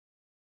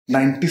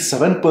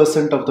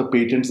97% of the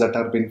patents that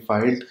have been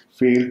filed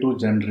fail to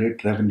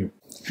generate revenue.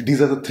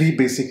 These are the three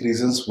basic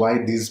reasons why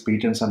these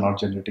patents are not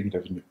generating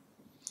revenue.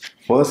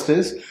 First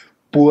is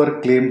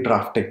poor claim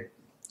drafting.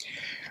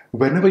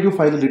 Whenever you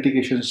file a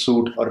litigation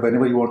suit or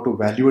whenever you want to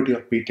evaluate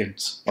your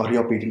patents or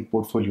your patent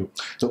portfolio,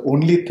 the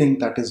only thing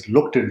that is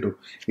looked into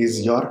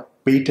is your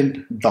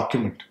patent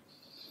document.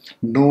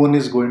 No one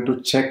is going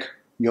to check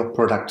your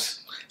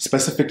products.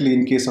 Specifically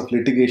in case of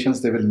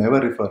litigations, they will never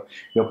refer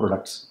your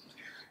products.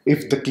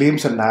 If the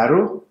claims are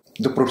narrow,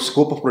 the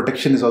scope of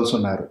protection is also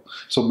narrow.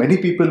 So many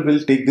people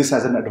will take this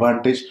as an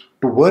advantage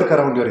to work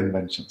around your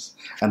inventions.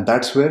 And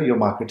that's where your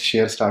market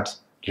share starts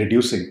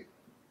reducing.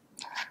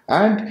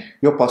 And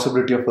your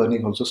possibility of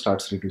earning also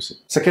starts reducing.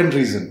 Second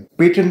reason,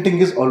 patenting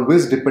is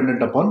always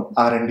dependent upon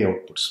R&D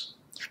outputs,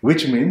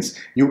 which means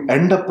you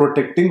end up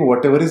protecting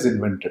whatever is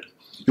invented.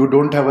 You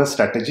don't have a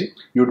strategy,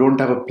 you don't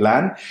have a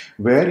plan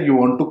where you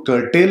want to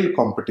curtail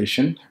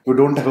competition, you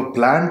don't have a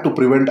plan to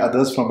prevent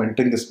others from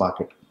entering this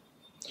market.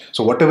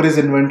 So whatever is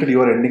invented,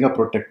 you are ending up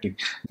protecting.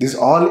 These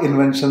all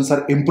inventions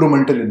are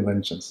improvmental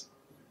inventions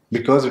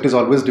because it is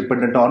always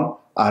dependent on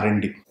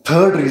R&D.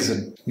 Third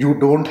reason, you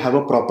don't have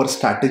a proper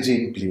strategy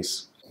in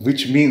place,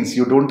 which means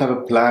you don't have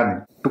a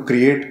plan to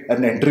create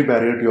an entry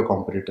barrier to your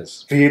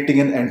competitors. Creating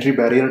an entry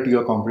barrier to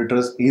your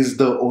competitors is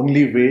the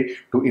only way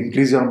to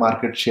increase your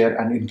market share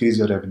and increase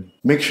your revenue.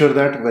 Make sure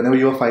that whenever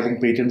you are filing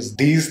patents,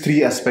 these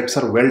three aspects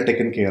are well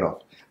taken care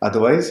of.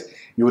 Otherwise,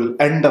 you will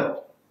end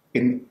up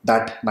in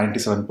that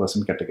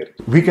 97% category.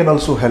 We can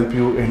also help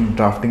you in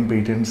drafting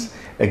patents,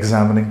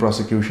 examining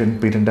prosecution,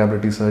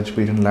 patentability search,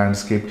 patent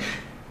landscape,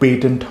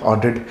 patent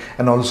audit,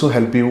 and also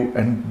help you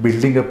in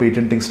building a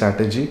patenting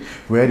strategy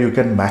where you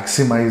can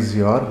maximize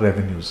your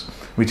revenues,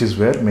 which is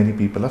where many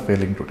people are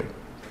failing today.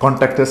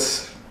 Contact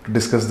us to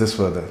discuss this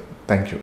further. Thank you.